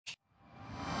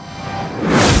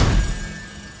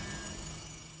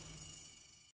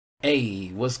Hey,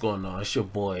 what's going on? It's your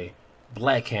boy,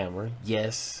 Black Hammer.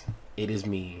 Yes, it is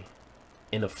me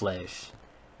in the flesh.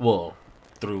 Well,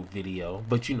 through video,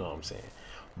 but you know what I'm saying.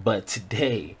 But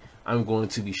today, I'm going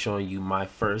to be showing you my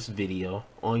first video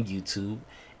on YouTube,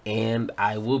 and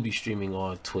I will be streaming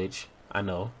on Twitch. I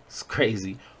know, it's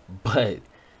crazy, but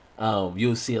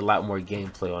you'll see a lot more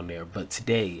gameplay on there. But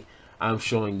today, I'm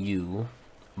showing you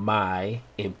my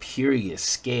Imperious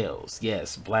scales.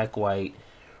 Yes, black, white,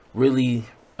 really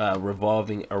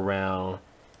revolving around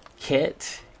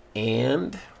Ket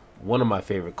and one of my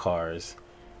favorite cars,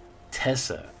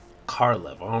 Tessa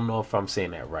Karlev. I don't know if I'm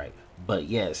saying that right, but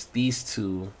yes, these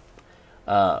two,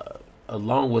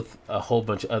 along with a whole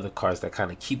bunch of other cars that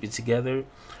kind of keep it together.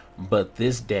 But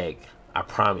this deck, I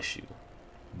promise you,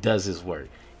 does its work.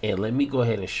 And let me go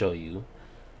ahead and show you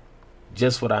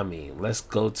just what I mean. Let's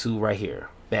go to right here.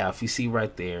 Now, if you see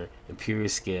right there,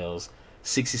 Imperious scales,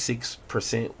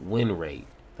 66% win rate.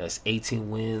 That's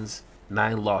 18 wins,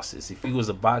 9 losses. If he was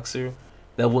a boxer,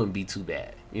 that wouldn't be too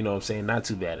bad. You know what I'm saying? Not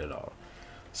too bad at all.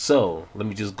 So let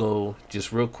me just go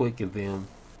just real quick, and then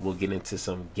we'll get into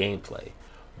some gameplay.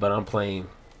 But I'm playing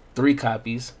 3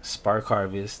 copies, Spark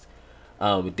Harvest.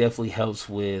 It definitely helps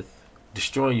with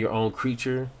destroying your own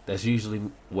creature. That's usually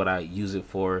what I use it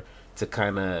for, to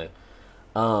kind of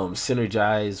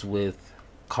synergize with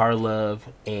Karlev,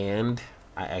 and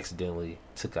I accidentally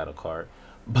took out a card,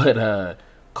 but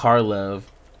Karlev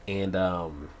and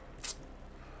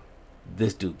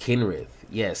this dude Kenrith.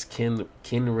 Yes,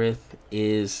 Kenrith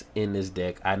is in this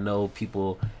deck. I know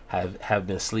people have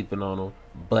been sleeping on him,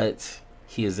 but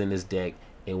he is in this deck,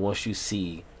 and once you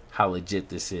see how legit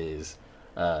this is,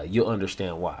 you'll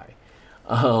understand why.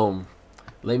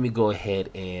 Let me go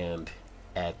ahead and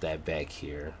add that back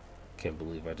here. Can't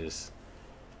believe I just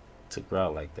took her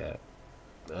out like that.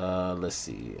 Let's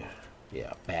see.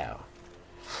 Yeah, bow.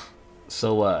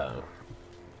 So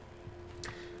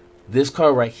this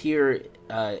card right here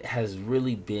has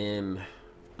really been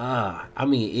I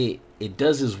mean, it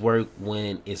does its work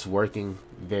when it's working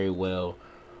very well,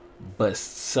 but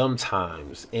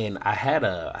sometimes, and I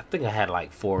think I had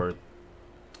like four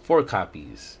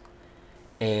copies,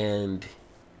 and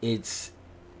it's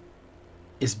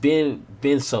been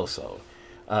so-so.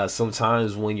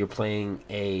 Sometimes when you're playing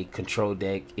a control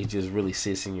deck, it just really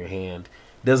sits in your hand.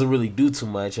 Doesn't really do too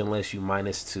much unless you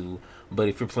 -2. But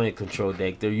if you're playing a control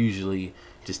deck, they're usually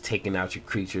just taking out your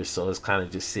creatures, so it's kind of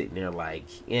just sitting there like,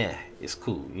 yeah, it's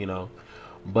cool, you know.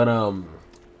 But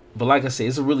like I said,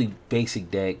 it's a really basic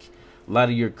deck. A lot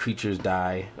of your creatures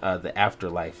die. The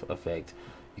afterlife effect.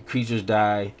 Your creatures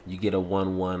die, you get a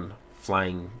 1/1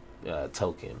 flying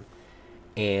token.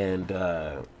 And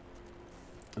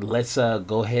let's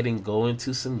go ahead and go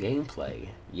into some gameplay.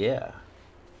 Yeah.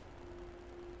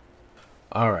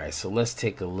 Alright, so let's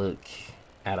take a look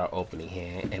at our opening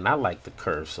hand. And I like the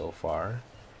curve so far.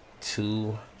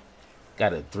 2,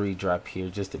 got a 3 drop here,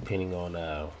 just depending on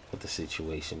what the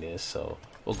situation is. So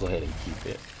we'll go ahead and keep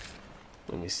it.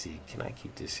 Let me see, can I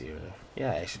keep this here?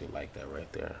 Yeah, I actually like that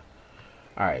right there.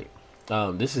 Alright,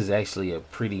 this is actually a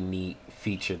pretty neat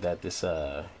feature that this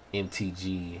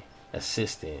MTG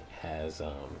assistant has.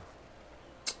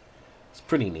 It's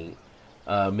pretty neat.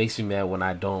 Makes me mad when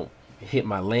I don't hit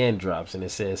my land drops and it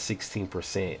says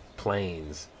 16%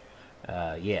 planes.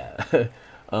 Yeah.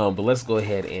 But let's go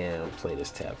ahead and play this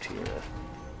tapped here.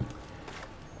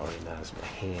 Organize my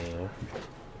hand.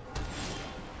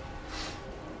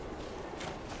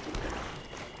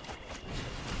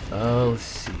 Let's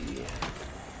see.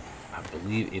 I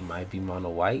believe it might be mono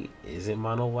white. Is it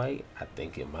mono white? I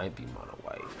think it might be mono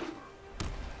white.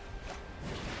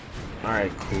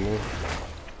 Alright, cool.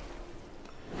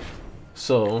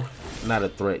 So, not a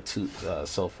threat to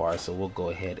so far, so we'll go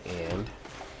ahead and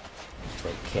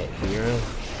play Ket here.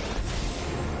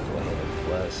 Go ahead and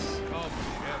plus.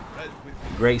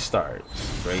 Great start.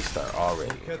 Great start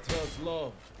already.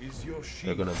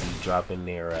 They're gonna be dropping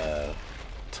their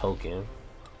token.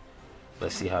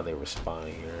 Let's see how they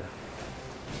respond here.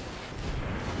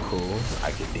 Cool,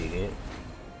 I can dig it.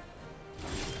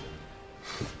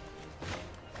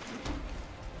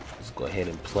 Let's go ahead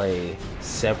and play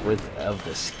Separate of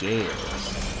the Scales.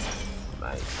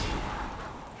 Nice.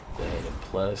 Go ahead and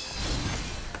plus.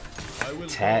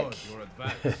 Attack.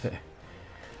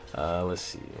 Let's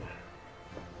see.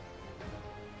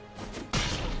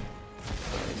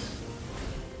 Nice.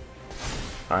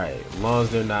 Alright, as long as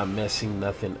they're not messing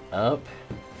nothing up.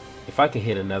 If I can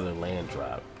hit another land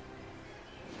drop,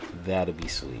 that'd be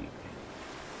sweet.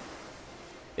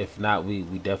 If not, we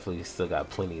definitely still got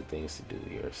plenty of things to do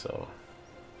here. So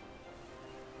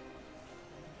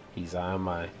he's eyeing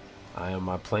my I am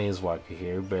my planeswalker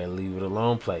here. Better leave it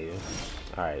alone, player.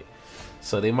 Alright.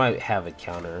 So they might have a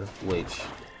counter, which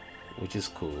is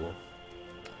cool.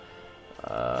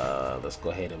 Let's go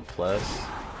ahead and plus.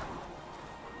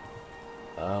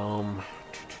 I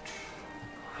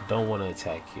don't want to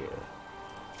attack here.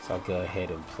 So I'll go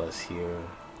ahead and plus here.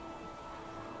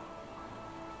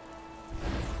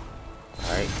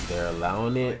 Alright, they're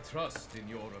allowing it. I trust in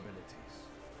your abilities.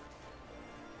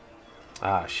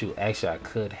 Ah, shoot. Actually, I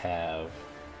could have...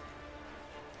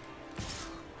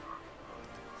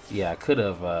 Yeah, I could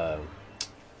have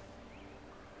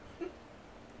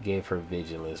gave her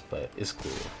vigilance, but it's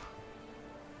cool.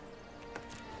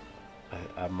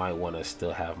 I might want to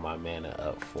still have my mana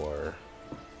up for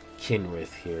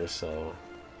Kinrith here, so...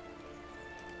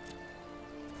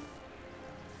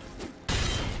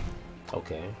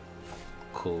 Okay.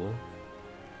 Cool.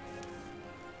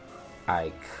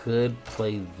 I could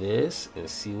play this and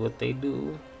see what they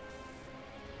do.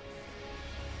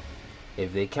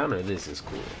 If they counter this, it's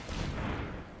cool.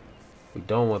 We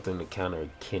don't want them to counter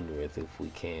Kinrith if we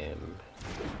can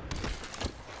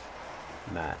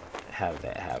not have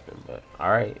that happen. But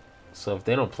alright. So if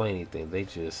they don't play anything, they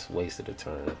just wasted a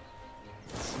turn.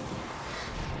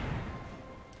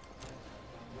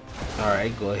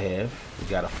 Alright, go ahead. We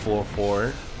got a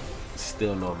 4/4.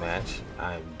 Still no match.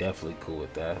 I'm definitely cool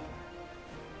with that.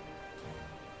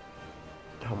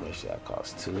 How much did that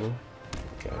cost? 2?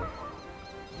 Okay.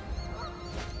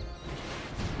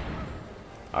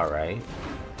 Alright.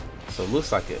 So it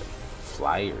looks like a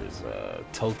Flyers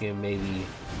token maybe.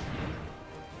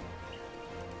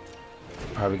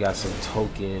 Probably got some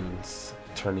tokens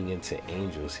turning into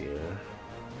angels here.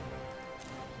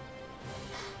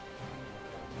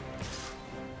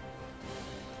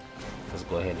 Let's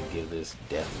go ahead and give this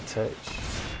death touch.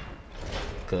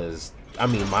 Because I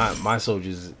mean my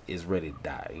soldiers is ready to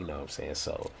die, you know what I'm saying?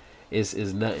 So it's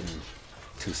nothing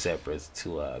too separate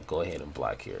to go ahead and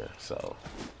block here. So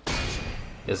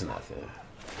it's nothing.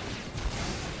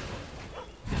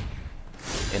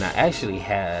 And I actually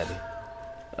had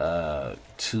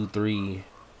three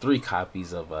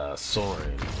copies of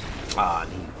Sorin. Ah,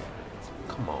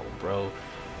 come on, bro.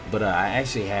 But I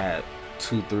actually had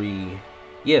 3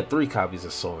 copies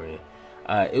of Sorin.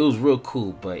 It was real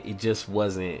cool, but it just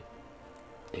wasn't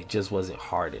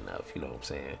hard enough, you know what I'm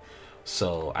saying?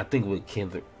 So I think with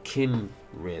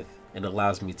Kinrith, it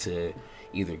allows me to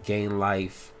either gain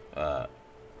life,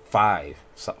 5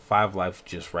 life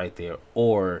just right there,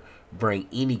 or bring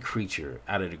any creature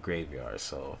out of the graveyard.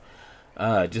 So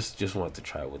just wanted to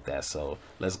try with that. So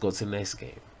let's go to the next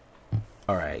game.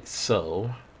 Alright,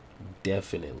 so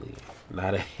definitely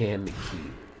not a hand to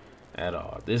keep at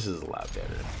all. This is a lot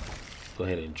better. Go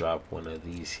ahead and drop one of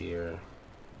these here.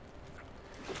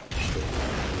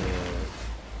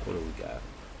 What do we got?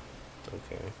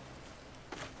 Okay.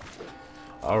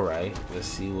 Alright, let's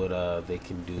see what they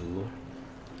can do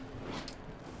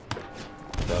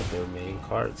without their main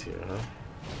cards here, huh?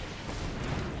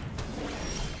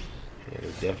 Yeah,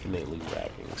 they're definitely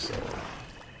rapping, so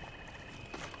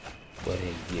go ahead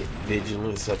and get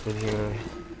Vigilance up in here.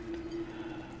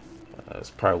 It's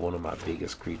probably one of my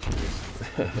biggest creatures.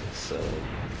 So,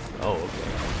 oh, okay.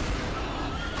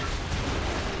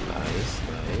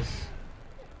 Nice.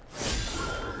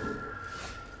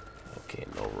 Okay,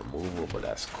 no removal, but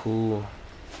that's cool.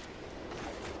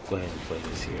 Go ahead and play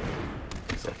this here.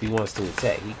 So if he wants to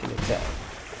attack, he can attack.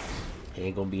 He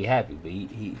ain't gonna be happy, but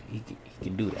he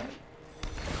can do that.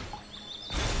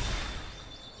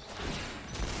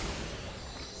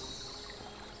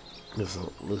 This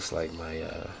looks like my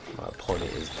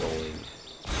opponent is going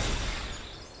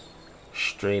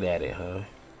straight at it, huh?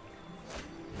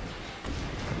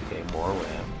 Okay, more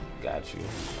ramp. Got you.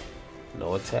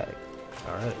 No attack.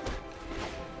 Alright.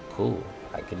 Cool.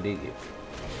 I can dig it.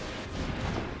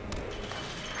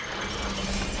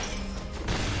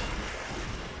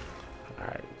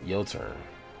 Alright, your turn.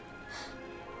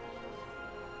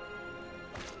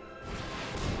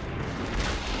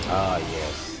 Ah,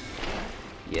 yes.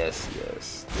 Yes,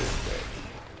 this deck.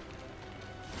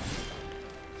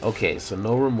 Okay, so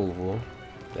no removal.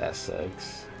 That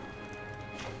sucks.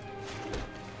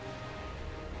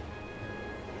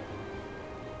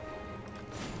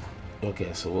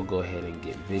 Okay, so we'll go ahead and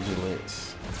get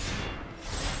Vigilance.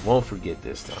 Won't forget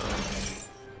this time.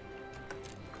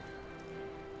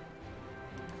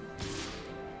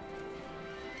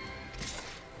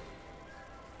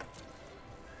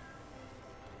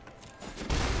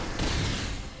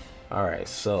 Alright,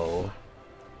 so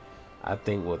I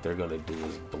think what they're gonna do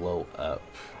is blow up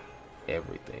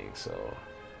everything. So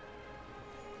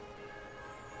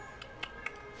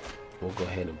we'll go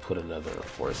ahead and put another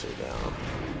enforcer down.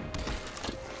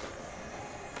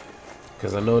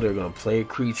 Because I know they're going to play a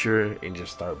creature and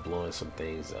just start blowing some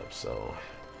things up, so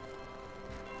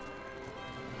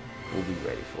we'll be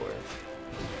ready for it.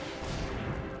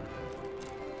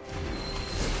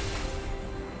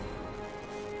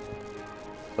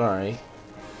 Alright.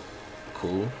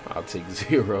 Cool. I'll take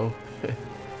 0.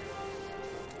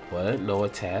 What? No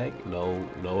attack? No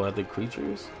other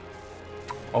creatures?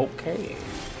 Okay.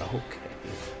 Okay.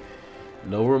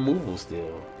 No removal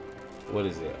still. What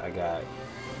is it? I got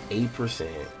 8%,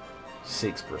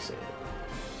 6%.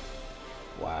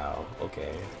 Wow.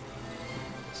 Okay.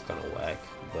 It's kind of whack,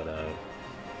 but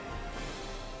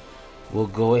we'll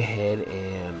go ahead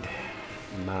and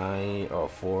 9 or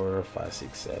 4, 5,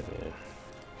 6, 7.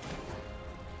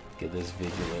 Get this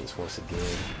vigilance once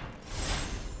again.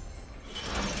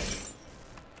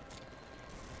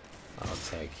 I'll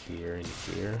attack here and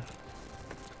here.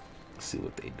 Let's see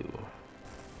what they do.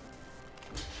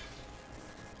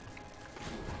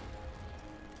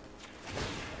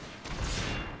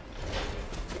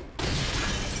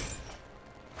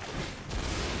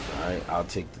 Alright, I'll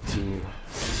take the two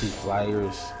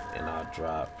flyers and I'll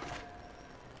drop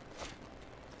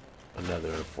another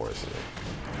enforcer.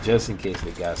 Just in case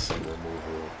they got some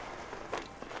removal.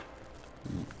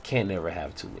 Can't never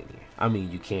have too many. I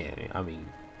mean, you can. I mean,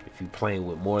 if you're playing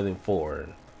with more than 4,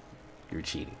 you're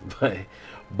cheating.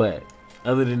 But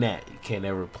other than that, you can't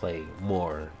ever play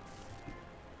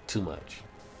too much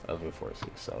of enforcers.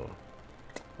 So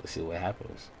let's see what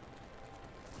happens.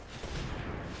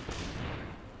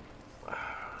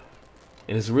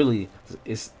 And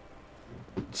it's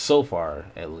so far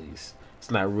at least, it's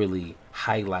not really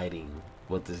highlighting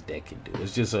what this deck can do.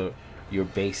 It's just your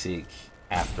basic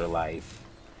afterlife.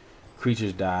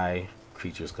 Creatures die,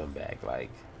 creatures come back. Like,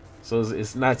 so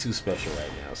it's not too special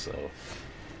right now. So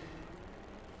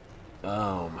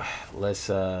let's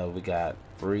we got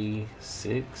 3,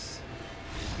 6,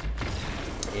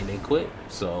 and they quit.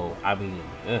 So I mean,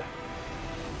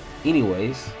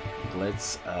 anyways,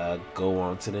 let's go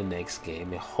on to the next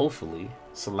game, and hopefully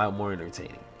it's a lot more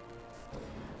entertaining.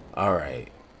 All right,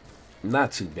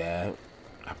 not too bad.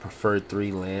 I prefer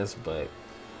 3 lands, but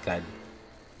got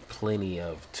plenty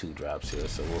of 2 drops here,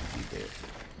 so we'll keep it.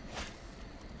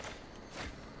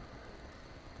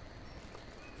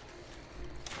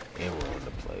 And we're on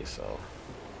the play, so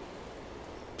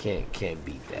can't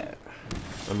beat that.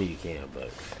 I mean, you can,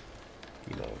 but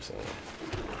you know what I'm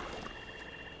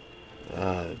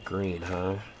saying. Green,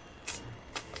 huh?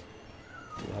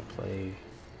 Do I play?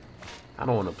 I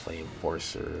don't want to play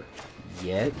Enforcer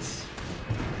yet,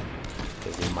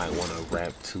 because they might want to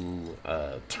ramp 2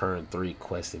 turn 3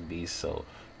 Questing Beast, so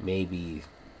maybe.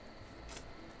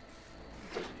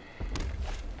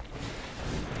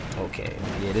 Okay,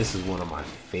 yeah, this is one of my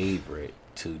favorite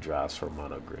 2 drops for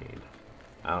mono green.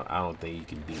 I don't think you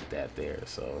can beat that there,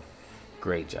 so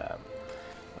great job.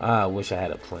 I wish I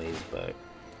had a plains, but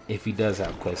if he does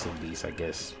have Questing Beast, I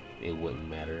guess it wouldn't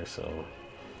matter, so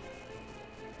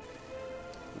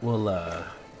we'll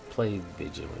play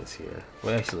Vigilance here.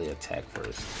 We'll actually attack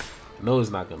first. I know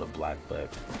it's not gonna block,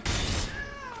 but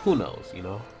who knows, you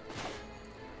know?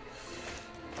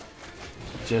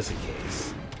 Just in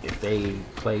case. If they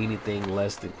play anything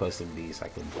less than Questing Beast, I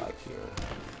can block here.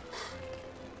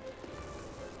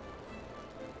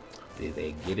 Did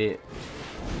they get it?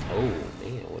 Oh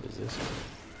man, what is this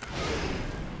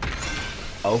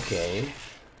one? Okay,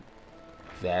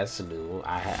 that's new.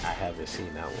 I haven't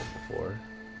seen that one before.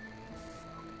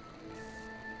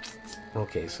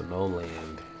 Okay, so no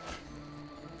land.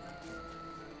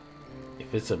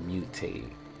 If it's a mutate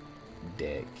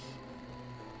deck,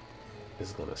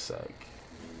 it's gonna suck.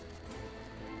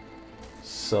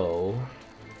 So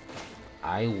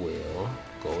I will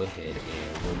go ahead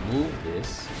and remove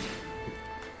this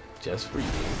just for you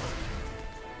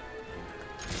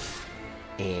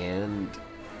and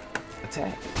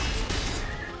attack.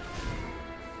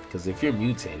 Because if you're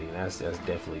mutating, that's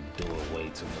definitely doing way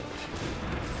too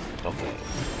much. Okay,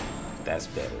 that's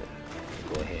better.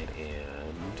 Go ahead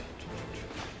and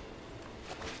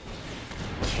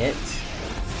Ket.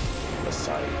 Oh,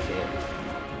 sorry, Ket.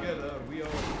 Together we are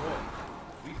one.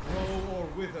 We grow or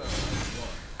wither.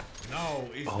 Now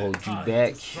is I'll hold you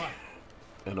back.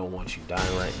 I don't want you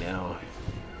dying right now.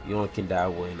 You only can die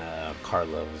when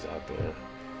Karlov is out there.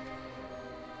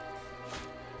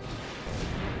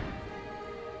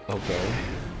 Okay.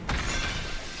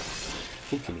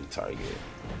 Who can he target?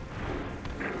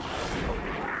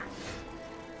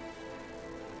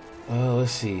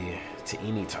 Let's see. To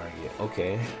any target.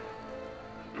 Okay.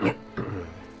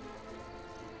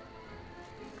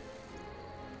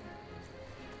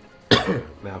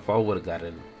 Now, if I would have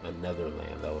gotten another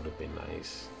land, that would have been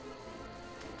nice.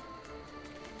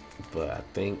 But I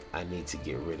think I need to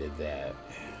get rid of that.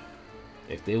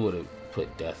 If they would have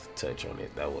put Death Touch on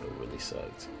it, that would have really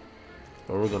sucked.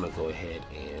 But we're gonna go ahead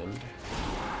and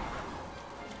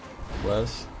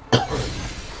plus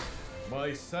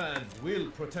My sand will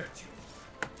protect you.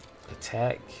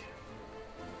 attack.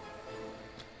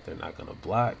 They're not gonna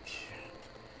block.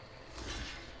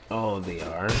 Oh, they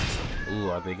are. Ooh,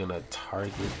 are they gonna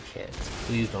target Cat?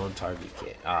 Please don't target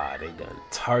Cat. Ah, they done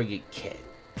target Cat.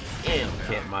 Damn,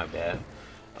 Cat, my bad.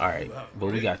 Alright,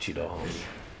 but we got you though, homie.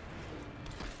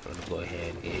 I'm gonna go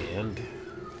ahead and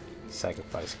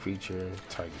sacrifice creature,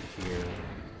 target here.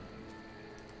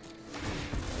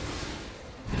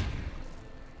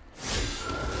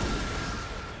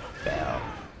 Bow.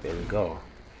 There we go.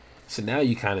 So now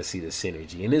you kind of see the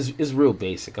synergy, and it's real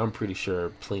basic. I'm pretty sure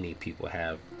plenty of people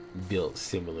have built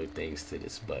similar things to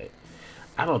this, but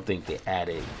I don't think they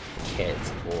added Ket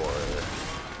or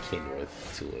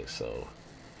Kinrith to it, so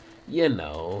you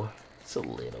know, it's a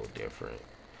little different.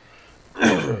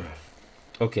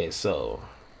 Okay, so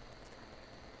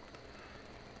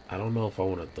I don't know if I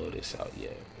want to throw this out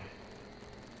yet.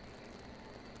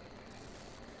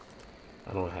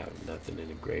 I don't have nothing in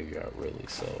the graveyard really,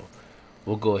 so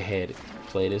we'll go ahead and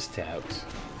play this tapped.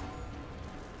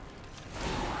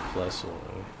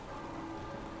 +1.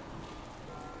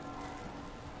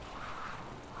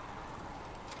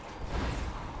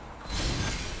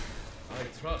 I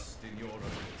trust in your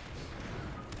ability.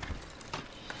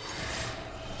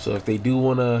 So if they do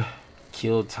want to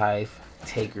kill Typh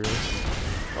takers,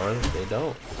 or they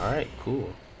don't. Alright,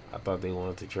 cool. I thought they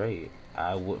wanted to trade.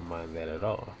 I wouldn't mind that at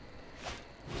all.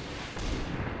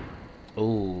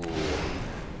 Ooh.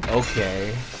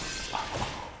 Okay.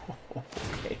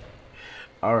 Okay.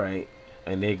 Alright.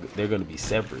 And they're gonna be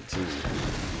separate too.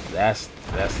 That's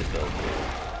a dope thing.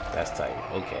 That's tight.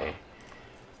 Okay.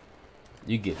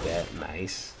 You get that.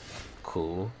 Nice.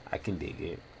 Cool. I can dig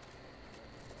it.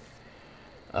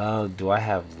 Do I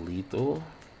have lethal?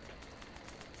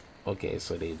 Okay,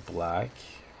 so they block.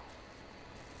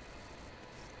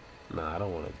 Nah, I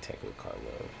don't want to attack with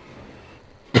Carlo.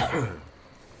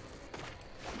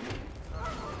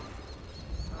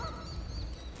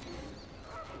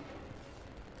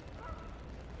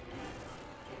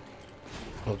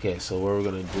 Okay, so what we're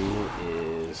gonna do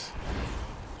is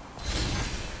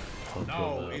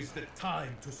now is the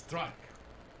time to strike.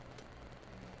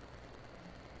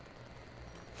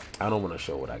 I don't want to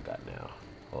show what I got now.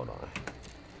 Hold on.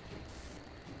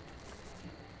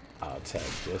 I'll attack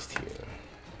just here.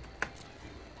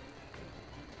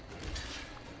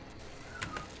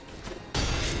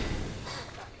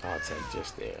 I'll attack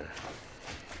just there.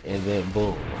 And then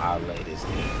boom, I'll lay this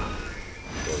down.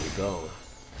 There we go.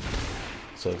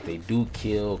 So if they do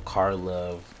kill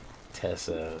Karlov,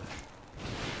 Tessa.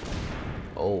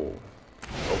 Oh,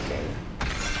 okay.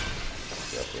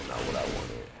 Definitely not what I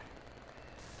wanted.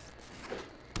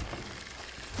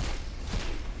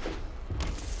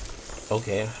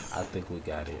 Okay, I think we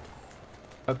got it.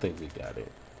 I think we got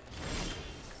it.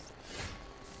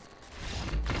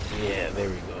 Yeah, there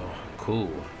we go. Cool.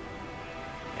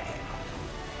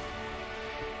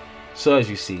 So as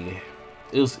you see,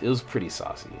 it was pretty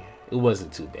saucy. It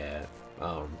wasn't too bad.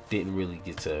 Didn't really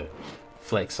get to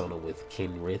flex on it with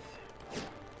Kinrith.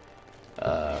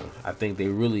 I think they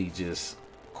really just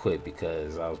quit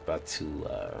because I was about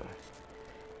to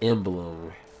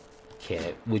emblem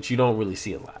Cat, which you don't really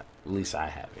see a lot. At least I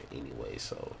haven't anyway.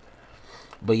 So,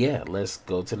 but yeah, let's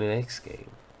go to the next game.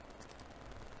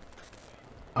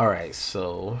 All right,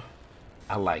 so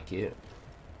I like it.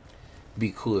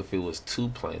 Be cool if it was 2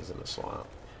 planes in the swamp,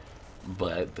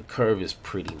 but the curve is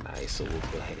pretty nice, so we'll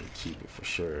go ahead and keep it for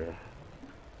sure.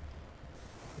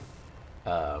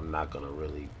 I'm not gonna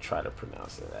really try to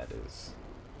pronounce it. That is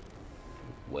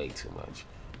way too much.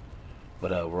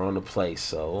 But we're on the play,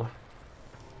 so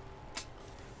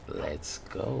let's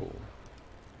go.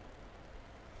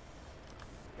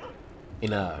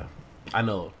 And I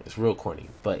know it's real corny,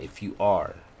 but if you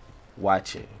are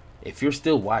watching, if you're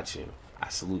still watching, I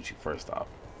salute you first off.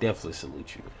 Definitely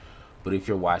salute you. But if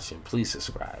you're watching, please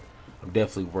subscribe. I'm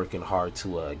definitely working hard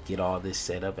to get all this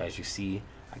set up. As you see,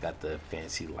 I got the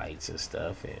fancy lights and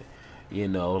stuff, and you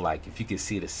know, like if you can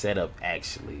see the setup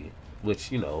actually,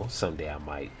 which you know someday I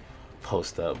might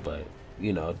post up, but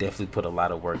you know, definitely put a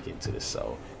lot of work into this.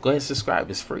 So go ahead and subscribe.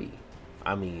 It's free.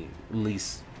 I mean, at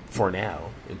least for now,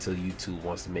 until YouTube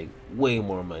wants to make way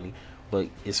more money, but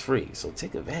it's free. So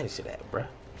take advantage of that, bruh.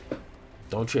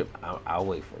 Don't trip. I'll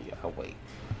wait for you. I'll wait.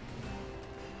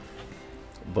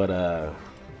 But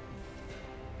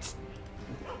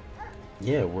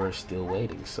yeah, we're still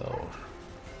waiting, so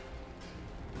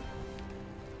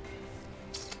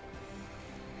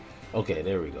okay,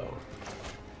 there we go.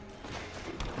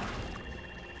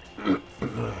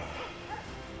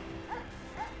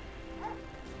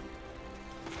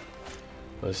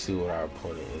 Let's see what our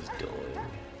opponent is doing.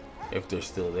 If they're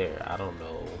still there. I don't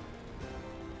know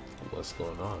what's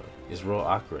going on. It's real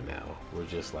awkward now. We're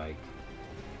just like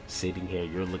sitting here.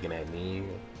 You're looking at me.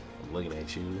 I'm looking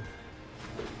at you.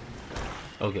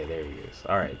 Okay, there he is.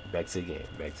 Alright, back to the game.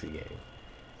 Back to the game.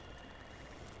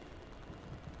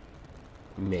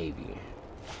 Maybe.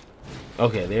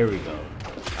 Okay, there we go.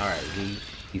 Alright,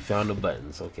 he found the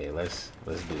buttons. Okay, let's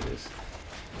do this.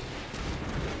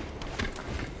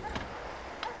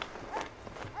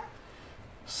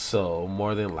 So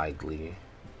more than likely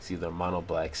it's either mono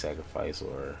black sacrifice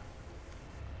or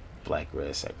black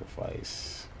red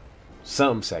sacrifice.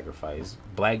 Some sacrifice.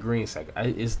 Black green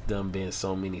sacrifice. It's done been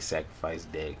so many sacrifice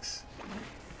decks.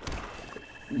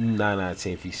 9 out of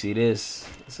 10. If you see this,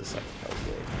 it's a sacrifice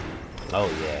deck.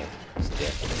 Oh yeah, it's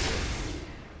definitely.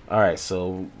 Alright,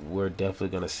 so we're definitely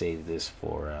gonna save this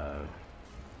for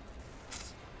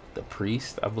the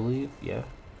priest, I believe. Yeah.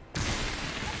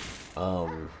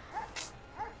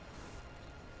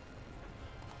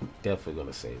 Definitely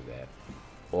gonna save that.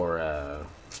 Or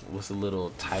what's the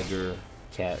little tiger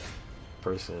cat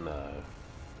person,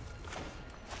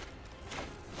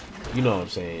 you know what I'm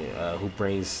saying, who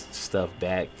brings stuff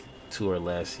back 2 or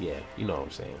less. Yeah, you know what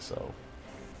I'm saying. So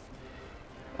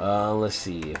let's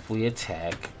see, if we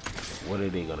attack, what are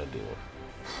they gonna do?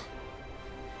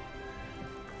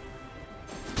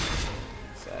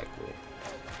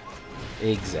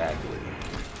 Exactly.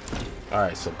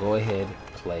 Alright, so go ahead,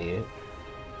 play it.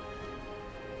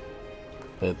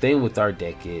 The thing with our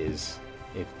deck is,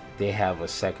 if they have a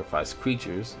sacrifice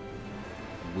creatures,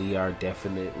 we are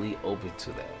definitely open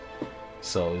to that.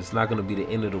 So it's not going to be the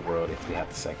end of the world if we have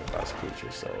to sacrifice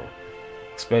creatures. So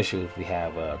especially if we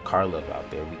have a Karlov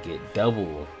out there, we get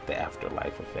double the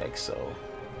afterlife effect. So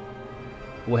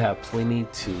we'll have plenty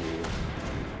to.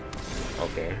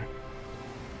 Okay,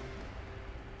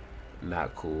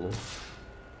 not cool.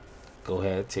 Go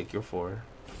ahead, take your 4.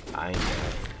 I ain't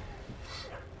mad.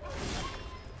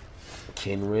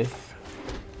 Kenrith,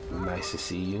 nice to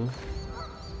see you.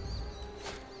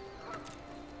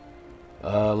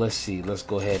 Let's see. Let's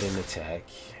go ahead and attack.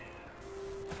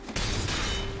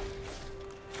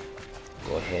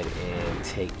 Go ahead and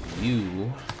take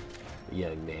you,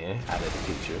 young man, out of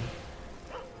the picture.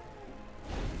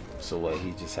 So what?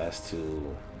 He just has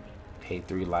to pay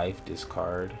 3 life,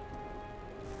 discard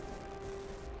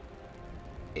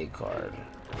a card.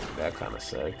 That kind of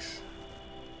sucks.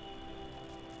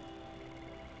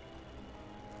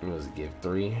 It was give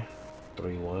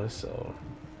 3/1, so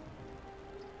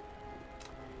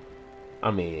I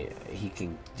mean, he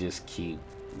can just keep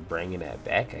bringing that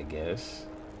back, I guess.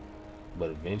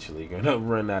 But eventually, you're gonna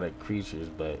run out of creatures.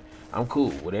 But I'm cool.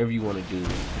 Whatever you want to do,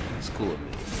 it's cool with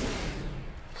me.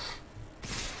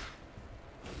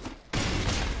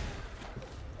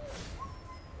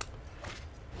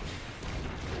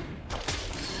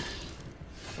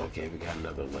 Okay, we got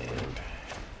another land.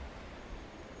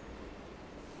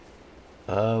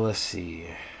 Let's see.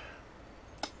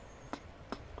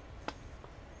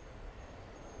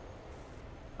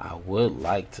 I would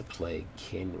like to play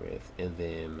Kenrith, and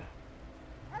then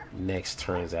next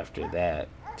turns after that,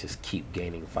 just keep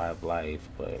gaining 5 life.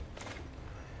 But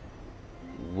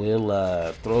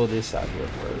we'll throw this out here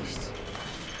first.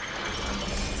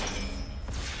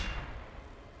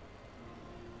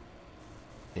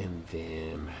 And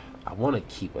then I want to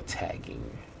keep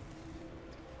attacking.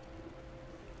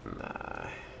 Nah.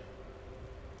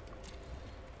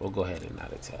 We'll go ahead and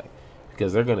not attack,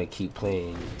 because they're going to keep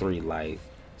playing 3 life.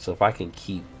 So if I can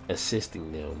keep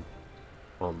assisting them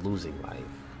on losing life,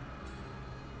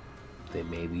 then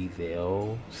maybe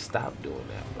they'll stop doing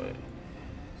that. But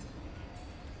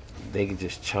they can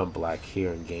just chump block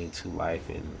here and gain 2 life,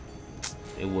 and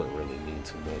it wouldn't really mean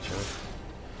too much,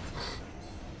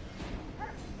 huh?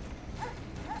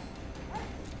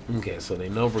 Okay, so they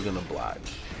know we're gonna block.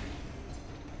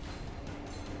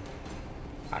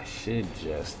 I should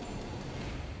just...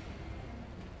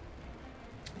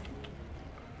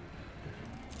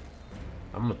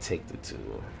 I'm gonna take the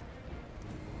 2.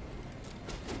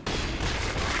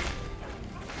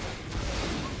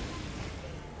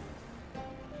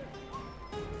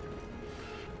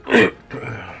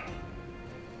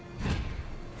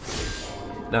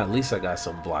 Now at least I got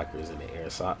some blockers in the air,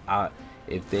 so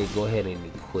if they go ahead and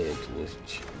equip,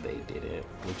 which they didn't,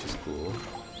 which is cool.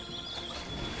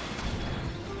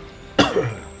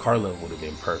 Carla would have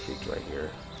been perfect right here,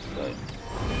 but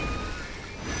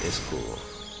it's cool.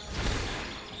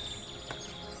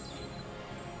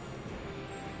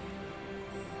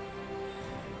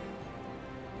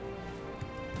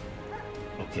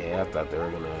 Okay, I thought they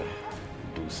were gonna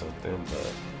do something,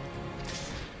 but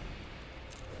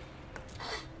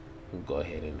we'll go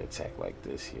ahead and attack like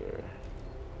this here.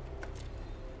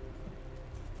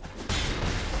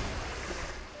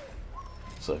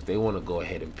 So if they want to go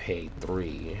ahead and pay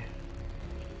 3,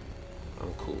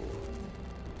 I'm cool.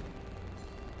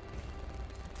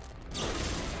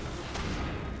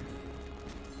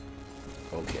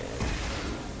 Okay.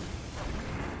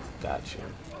 Gotcha.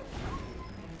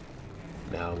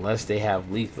 Now, unless they have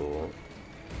lethal,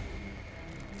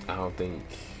 I don't think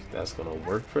that's gonna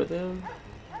work for them.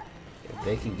 If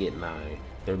they can get 9,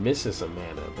 they're missing some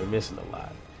mana. They're missing a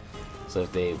lot. So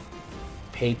if they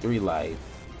pay 3 life,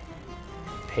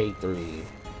 pay 3,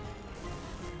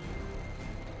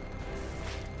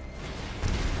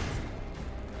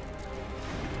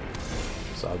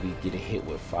 so I'll be getting hit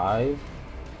with 5.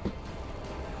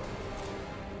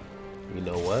 You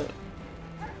know what?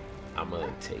 I'm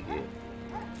gonna take it.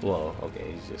 Well,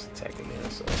 okay, he's just attacking there,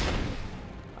 so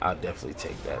I'll definitely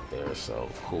take that there. So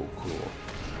cool.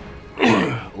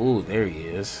 Ooh, there he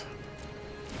is.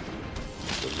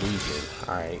 The Legion.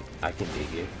 Alright, I can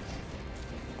dig it.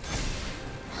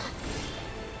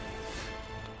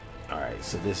 Alright,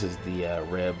 so this is the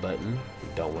red button. We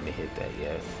don't want to hit that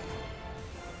yet.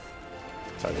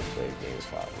 Target player gains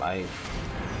 5 life.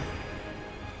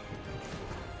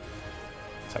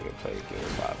 Target player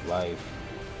gains 5 life.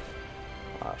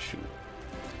 Ah, shoot.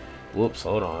 Whoops,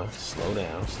 hold on. Slow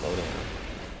down.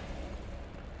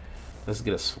 Let's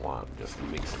get a swamp just to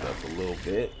mix it up a little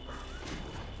bit.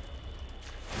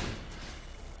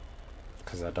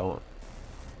 Because I don't...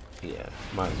 Yeah,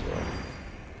 might as well.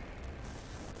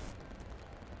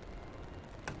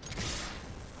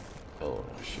 Oh,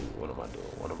 shoot. What am I doing?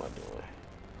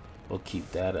 We'll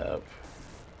keep that up.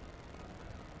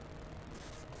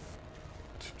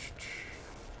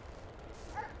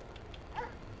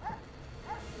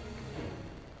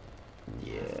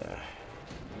 Yeah.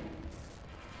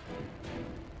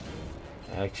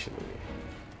 Actually.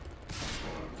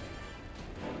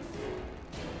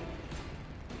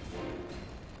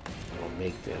 I'll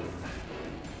make them...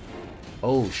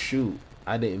 Oh, shoot.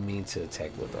 I didn't mean to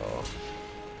attack with all.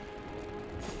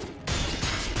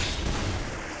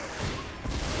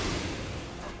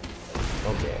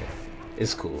 Okay,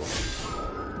 it's cool.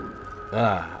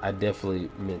 I definitely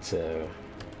meant to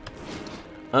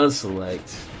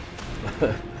unselect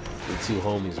the 2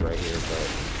 homies right here, but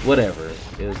whatever.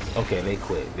 It was okay. They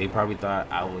quit. They probably thought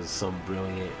I was some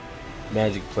brilliant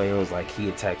Magic player. It was like he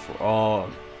attacked for all,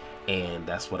 and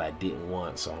that's what I didn't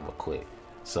want, so I'm gonna quit.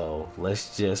 So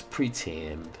let's just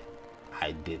pretend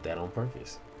I did that on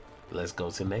purpose. Let's go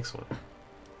to the next one.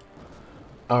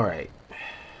 All right,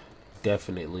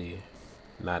 definitely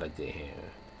not a good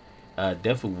hand.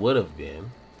 Definitely would have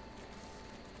been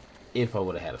if I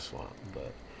would have had a swamp,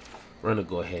 but we're gonna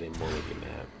go ahead and mulligan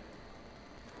that.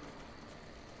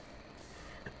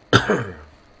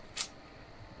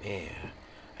 Man,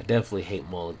 I definitely hate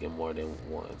mulligan more than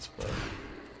once, but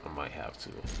I might have to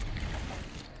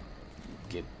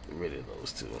get rid of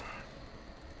those 2.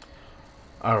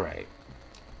 Alright,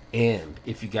 and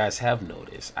if you guys have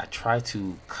noticed, I try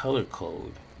to color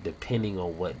code depending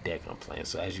on what deck I'm playing.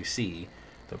 So as you see,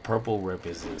 the purple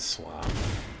represents swamp,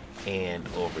 and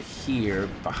over here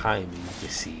behind me you can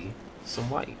see some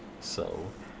white.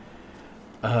 So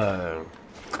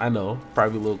I know,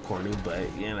 probably a little corny, but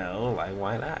you know, like,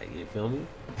 why not? You feel me?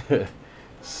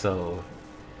 So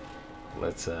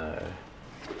let's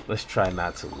try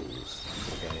not to lose.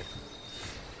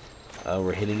 Okay,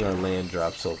 we're hitting our land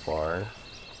drop so far.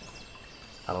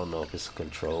 I don't know if it's a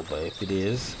control, but if it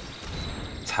is,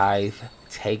 Tithe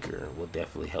Taker will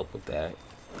definitely help with that.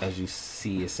 As you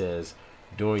see, it says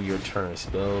during your turn,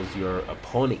 spells your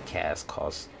opponent cast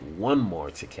cost 1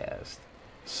 more to cast.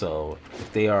 So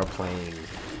if they are playing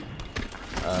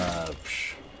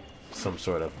some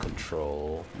sort of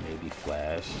control, maybe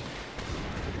flash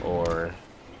or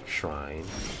shrine,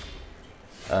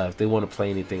 if they want to play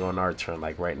anything on our turn,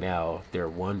 like right now, their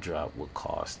 1 drop would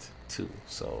cost 2.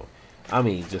 So I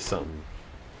mean, just some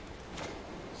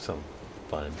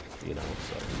fun, you know.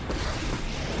 So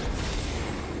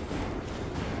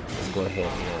let's go ahead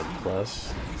and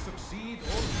plus.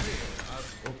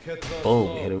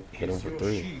 Boom, hit him for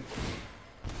 3.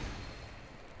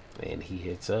 And he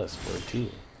hits us for 2.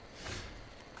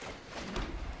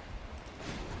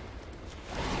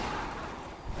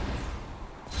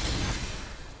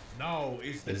 Now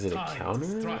is the Is it a time to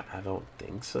counter? strike. I don't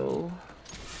think so.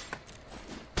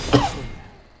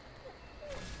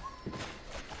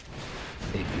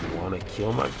 If you want to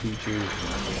kill my creatures,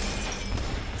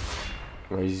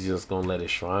 or he's just gonna let his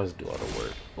shrines do all the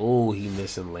work. Oh, he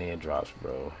missing land drops,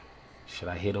 bro. Should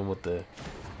I hit him with the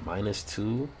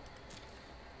 -2?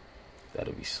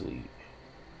 That'd be sweet.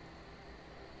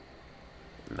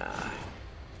 Nah.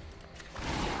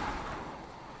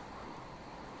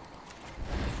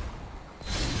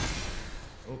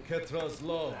 Oketra's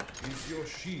love is your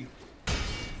shield.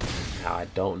 Now I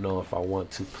don't know if I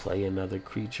want to play another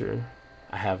creature.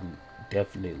 I have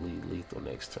definitely lethal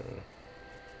next turn.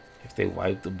 If they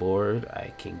wipe the board,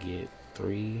 I can get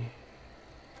 3.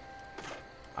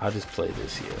 I'll just play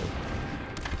this here.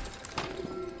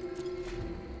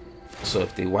 So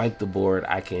if they wipe the board,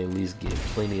 I can at least get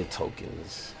plenty of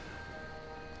tokens.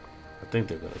 I think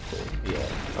they're gonna quit. Yeah,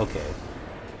 okay.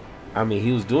 I mean,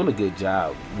 he was doing a good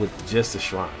job with just the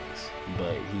shrines,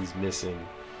 but he's missing.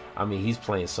 I mean, he's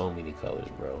playing so many colors,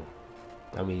 bro.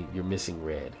 I mean, you're missing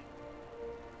red,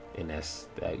 and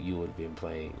that you would have been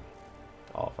playing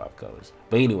all 5 colors.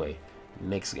 But anyway,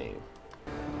 next game.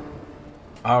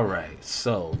 All right,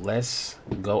 so let's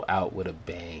go out with a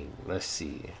bang. Let's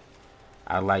see.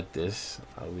 I like this.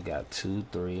 We got 2,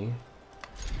 3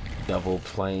 double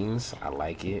planes. I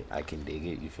like it. I can dig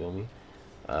it. You feel me?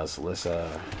 So let's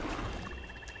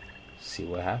see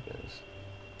what happens.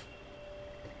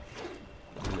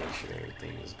 Make sure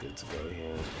everything is good to go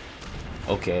here.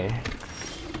 Okay,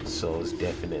 so it's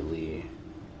definitely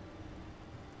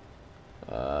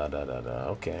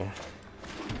okay.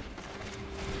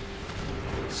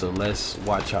 So let's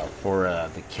watch out for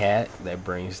the cat that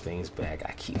brings things back.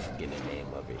 I keep forgetting the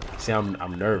name of it. See,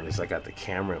 I'm nervous. I got the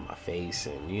camera in my face,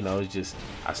 and you know, it's just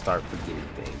I start forgetting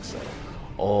things. So,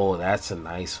 oh, that's a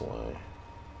nice one.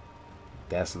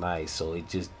 That's nice. So it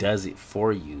just does it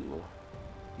for you.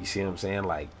 You see what I'm saying?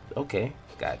 Like, okay,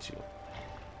 got you.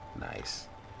 Nice.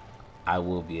 I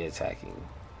will be attacking.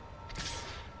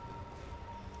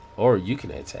 Or you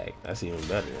can attack. That's even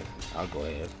better. I'll go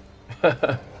ahead.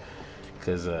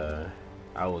 Because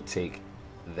I will take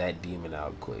that demon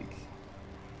out quick.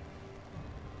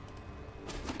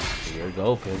 Here we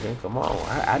go, Pimpin'. Come on.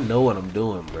 I know what I'm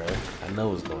doing, bruh. I know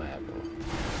what's going to happen.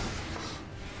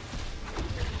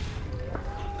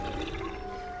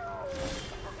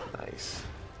 Nice.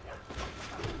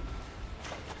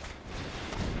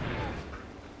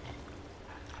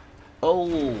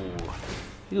 Oh,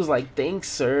 he was like, thanks,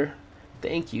 sir.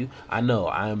 Thank you. I know.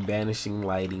 I am banishing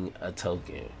lighting a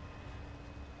token.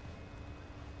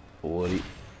 What?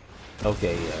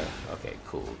 Okay, yeah. Okay,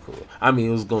 cool. I mean,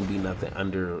 it was gonna be nothing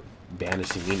under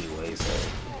banishing anyway, so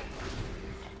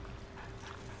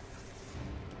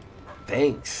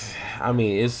thanks. I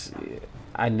mean,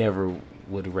 I never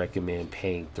would recommend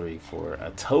paying 3 for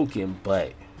a token,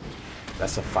 but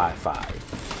that's a 5/5.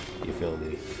 You feel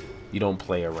me? You don't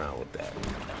play around with that.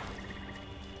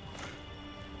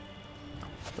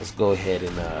 Let's go ahead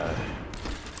and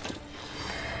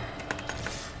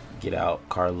get out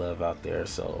Karlov out there.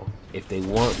 So if they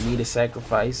want me to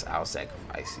sacrifice, I'll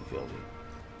sacrifice. You feel me?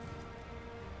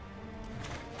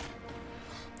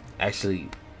 Actually,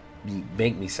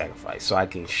 make me sacrifice so I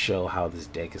can show how this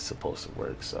deck is supposed to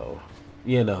work. So,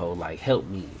 you know, like, help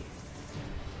me.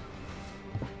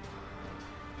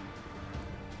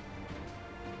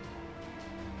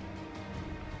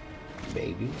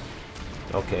 Maybe.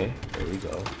 Okay, there we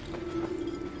go.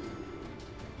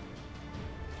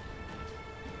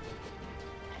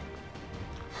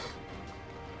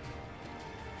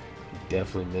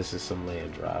 Definitely misses some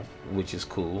land drop, which is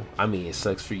cool. I mean, it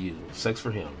sucks for you, it sucks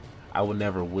for him. I would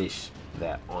never wish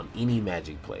that on any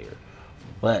Magic player,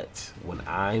 but when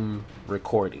I'm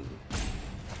recording,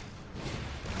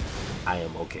 I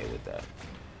am okay with that.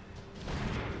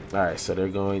 All right, so they're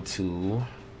going to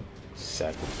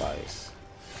sacrifice.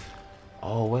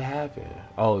 Oh, what happened?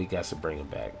 Oh, he got to bring him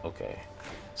back. Okay,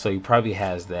 so he probably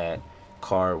has that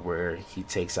card where he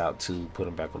takes out 2, put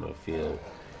him back on the field.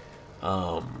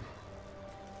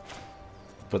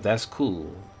 But that's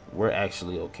cool. We're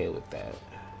actually okay with that.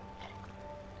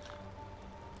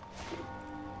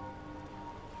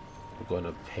 I'm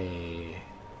gonna pay.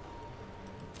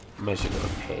 I'm actually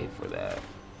gonna pay for that,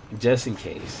 just in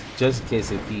case. Just in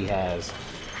case if he has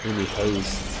any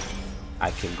haste,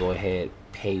 I can go ahead,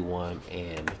 pay 1,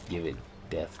 and give it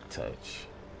Death Touch.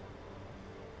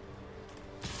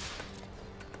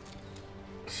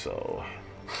 So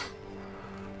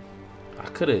I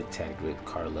could have attacked with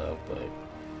Karlov, but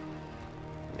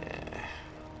nah.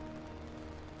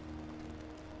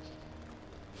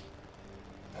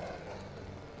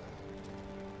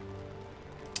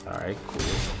 right, cool.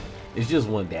 It's just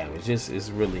 1 damage. It's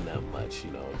really not much,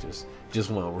 you know. Just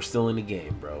 1. We're still in the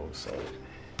game, bro. So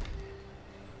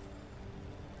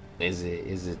is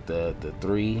it the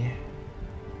 3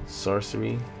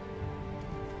 sorcery?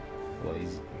 Well,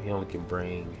 he only can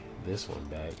bring this one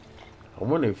back. I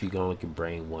wonder if he only can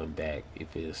bring 1 back,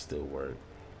 if it'll still work.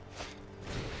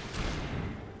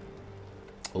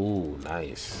 Ooh,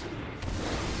 nice.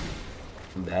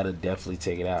 That'll definitely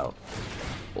take it out.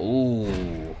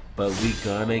 Ooh, but we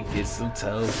gonna get some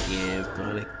tokens.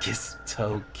 Gonna get some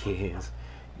tokens.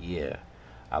 Yeah,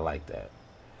 I like that.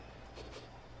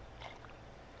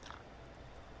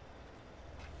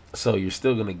 So you're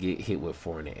still gonna get hit with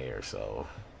 4 in the air, so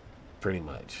pretty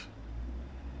much.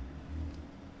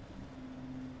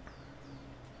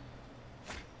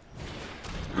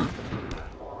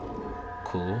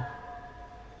 Cool.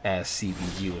 As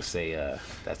CBG would say,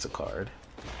 that's a card.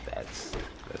 That's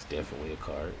definitely a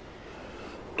card.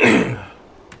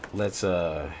 Let's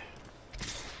I'm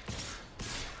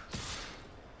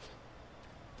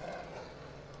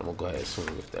gonna go ahead and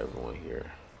swing with everyone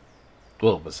here.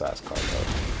 Well, besides Carlo.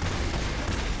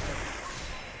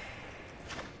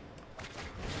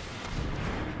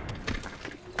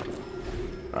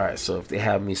 Alright, so if they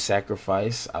have me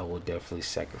sacrifice, I will definitely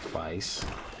sacrifice.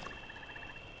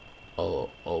 Oh,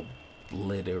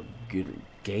 obliteration,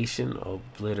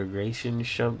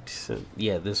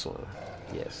 yeah, this one.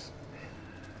 Yes.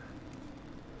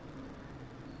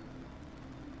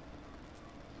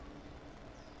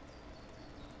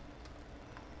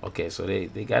 Okay, so they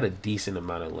got a decent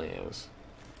amount of lands,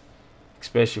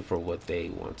 especially for what they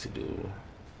want to do.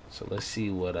 So let's see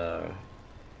what I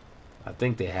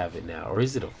think they have it now, or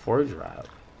is it a 4-drop?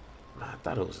 I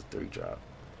thought it was a 3-drop.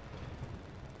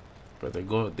 But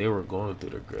they were going through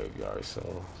the graveyard,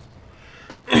 so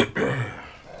dang,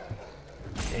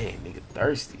 nigga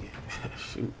thirsty.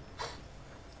 Shoot.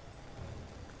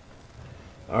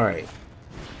 Alright.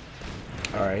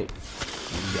 Alright.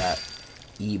 We got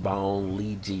Ebon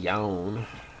Legion.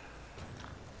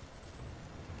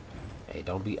 Hey,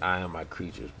 don't be eyeing my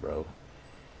creatures, bro.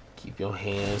 Keep your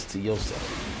hands to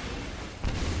yourself.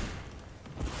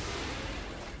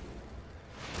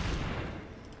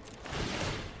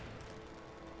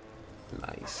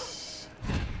 Nice.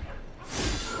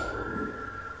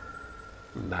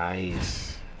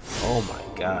 Nice. Oh my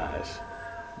gosh.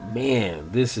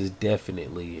 Man, this is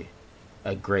definitely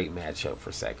a great matchup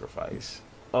for sacrifice.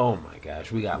 Oh my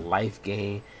gosh. We got life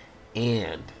gain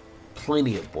and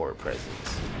plenty of board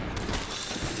presence.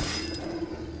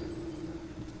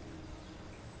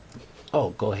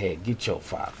 Oh, go ahead. Get your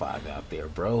 5/5 out there,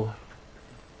 bro.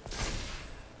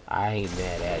 I ain't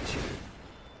mad at you.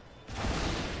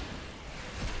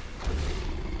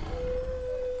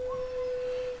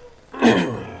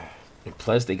 And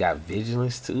plus, they got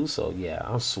vigilance too, so yeah,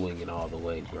 I'm swinging all the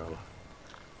way, bro.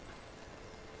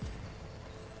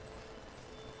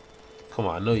 Come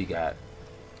on, I know you got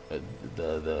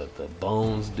the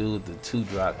bones, dude. The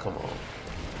 2-drop. Come on,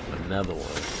 another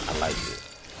one. I like it.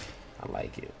 I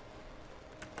like it.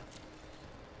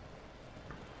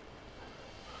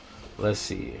 Let's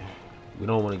see. We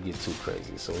don't want to get too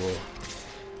crazy, so we'll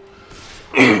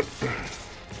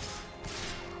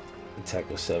attack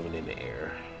with 7 in the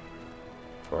air.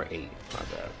 Or 8, my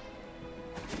bad.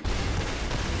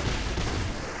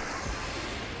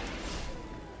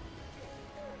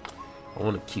 I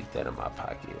want to keep that in my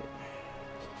pocket.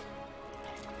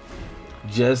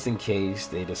 Just in case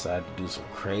they decide to do some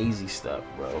crazy stuff,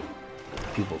 bro.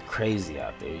 People crazy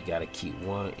out there. You got to keep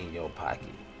 1 in your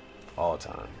pocket. All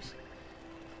times.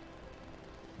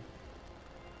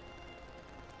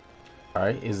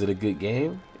 Alright, is it a good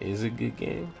game? Is it a good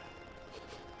game?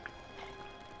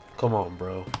 Come on,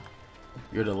 bro.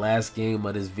 You're the last game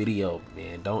of this video,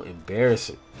 man. Don't embarrass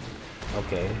it.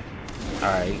 Okay.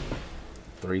 Alright.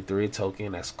 3/3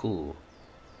 token. That's cool.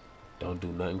 Don't do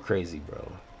nothing crazy,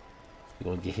 bro. You're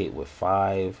going to get hit with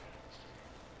 5.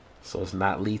 So it's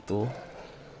not lethal.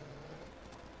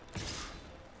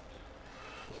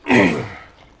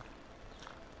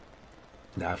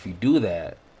 Now, if you do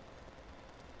that...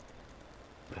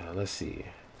 Now, let's see.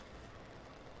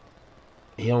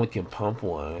 He only can pump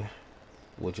 1,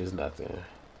 which is nothing.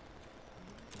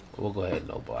 We'll go ahead and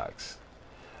no blocks.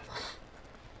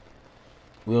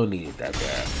 We don't need it that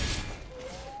bad.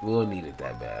 We don't need it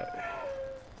that bad.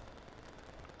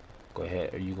 Go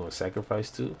ahead. Are you going to sacrifice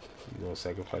 2? You going to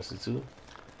sacrifice the 2?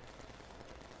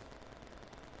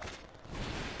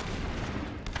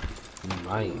 You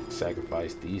might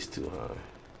sacrifice these 2, huh?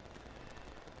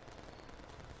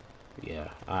 Yeah,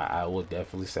 I will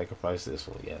definitely sacrifice this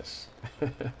one, yes.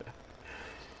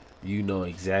 You know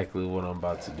exactly what I'm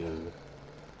about to do.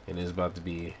 And it's about to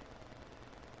be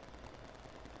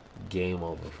game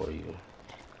over for you.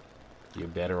 You're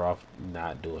better off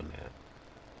not doing that.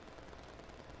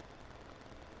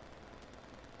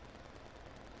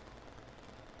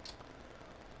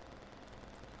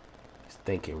 Just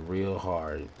thinking real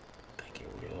hard. Thinking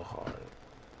real hard.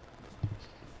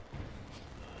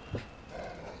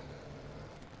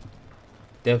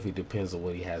 Definitely depends on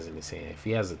what he has in his hand. If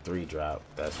he has a 3-drop,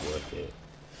 that's worth it.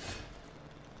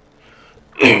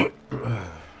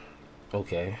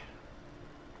 Okay.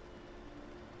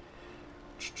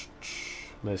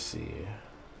 Let's see.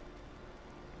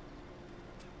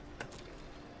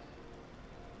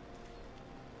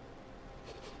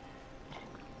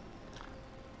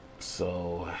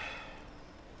 So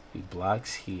he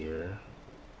blocks here.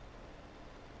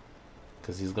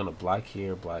 Because he's going to block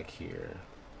here, block here.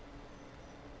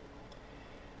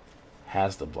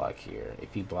 Has to block here.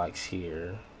 If he blocks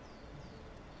here,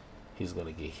 he's going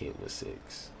to get hit with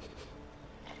 6.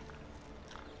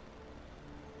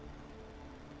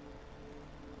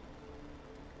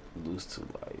 Lose 2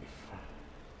 life.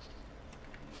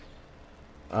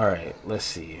 Alright, let's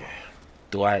see.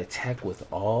 Do I attack with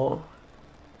all?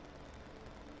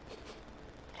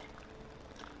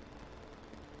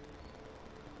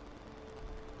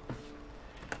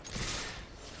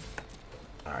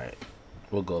 Alright,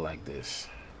 we'll go like this.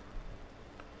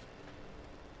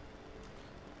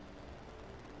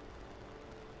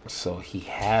 So he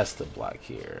has to block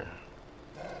here.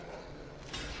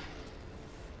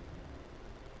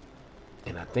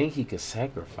 And I think he could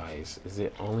sacrifice. Is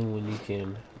it only when you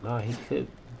can? No, he could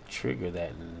trigger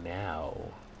that now.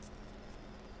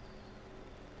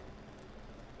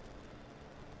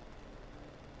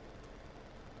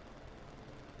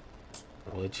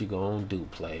 What you gonna do,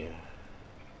 player?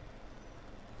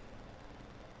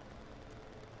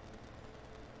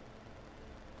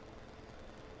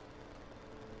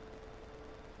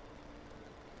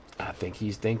 I think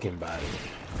he's thinking about it.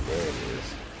 There it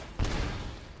is.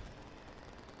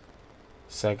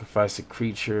 Sacrifice a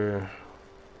creature.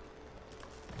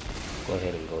 Go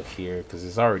ahead and go here because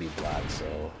it's already blocked,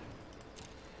 so.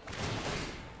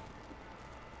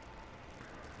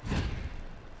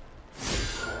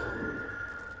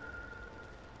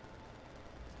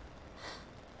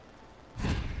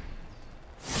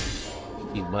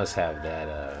 He must have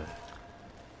that,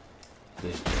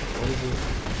 this, what is it?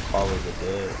 Call of the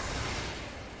Dead.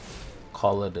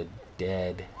 Call of the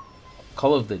Dead.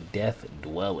 Call of the Death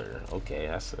Dweller. Okay,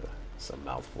 that's a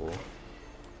mouthful.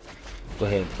 Go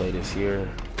ahead and play this here.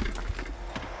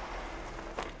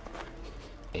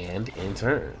 And in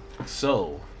turn.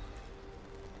 So,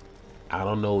 I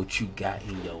don't know what you got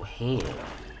in your hand.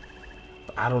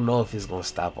 But I don't know if it's going to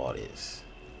stop all this.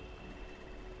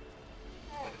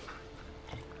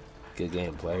 Good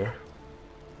game, player.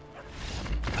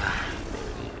 Ah,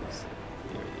 there it is.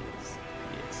 There it is.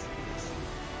 Yes, yes,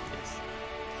 yes.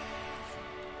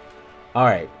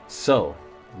 Alright, so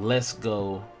let's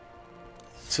go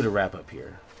to the wrap up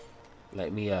here.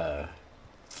 Let me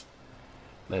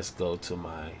let's go to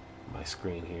my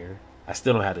screen here. I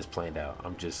still don't have this planned out.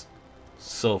 I'm just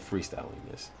so freestyling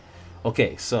this.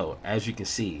 Okay, so as you can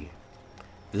see,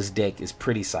 this deck is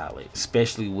pretty solid,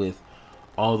 especially with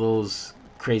all those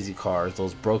crazy cards,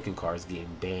 those broken cards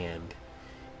getting banned.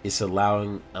 It's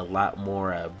allowing a lot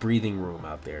more breathing room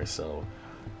out there. So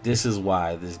this is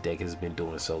why this deck has been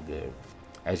doing so good.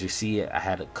 As you see, I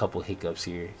had a couple hiccups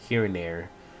here and there.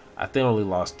 I think I only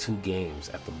lost 2 games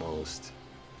at the most.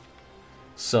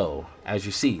 So as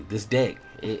you see, this deck,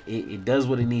 it does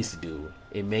what it needs to do.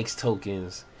 It makes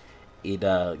tokens, it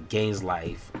gains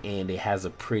life, and it has a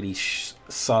pretty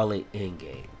solid end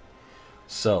game.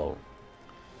 So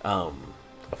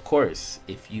of course,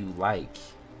 if you like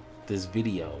this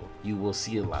video, you will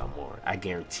see a lot more. I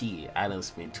guarantee it. I done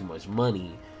spent too much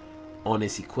money on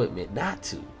this equipment not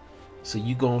to. So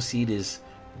you gonna see this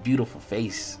beautiful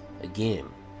face again.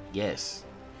 Yes.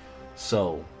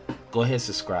 So go ahead,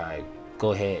 subscribe.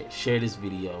 Go ahead, share this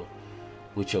video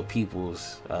with your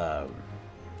peoples.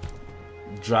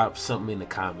 Drop something in the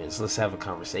comments. Let's have a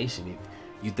conversation.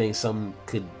 If you think something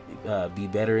could be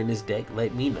better in this deck,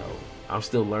 let me know. I'm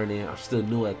still learning. I'm still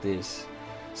new at this.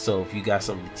 So if you got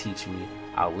something to teach me,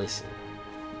 I'll listen.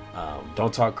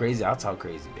 Don't talk crazy. I'll talk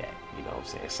crazy back. You know what I'm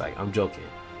saying? It's like, I'm joking.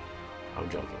 I'm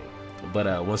joking.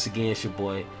 But once again, it's your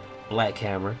boy, Black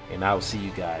Hammer. And I will see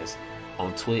you guys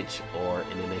on Twitch or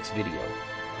in the next video.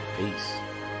 Peace.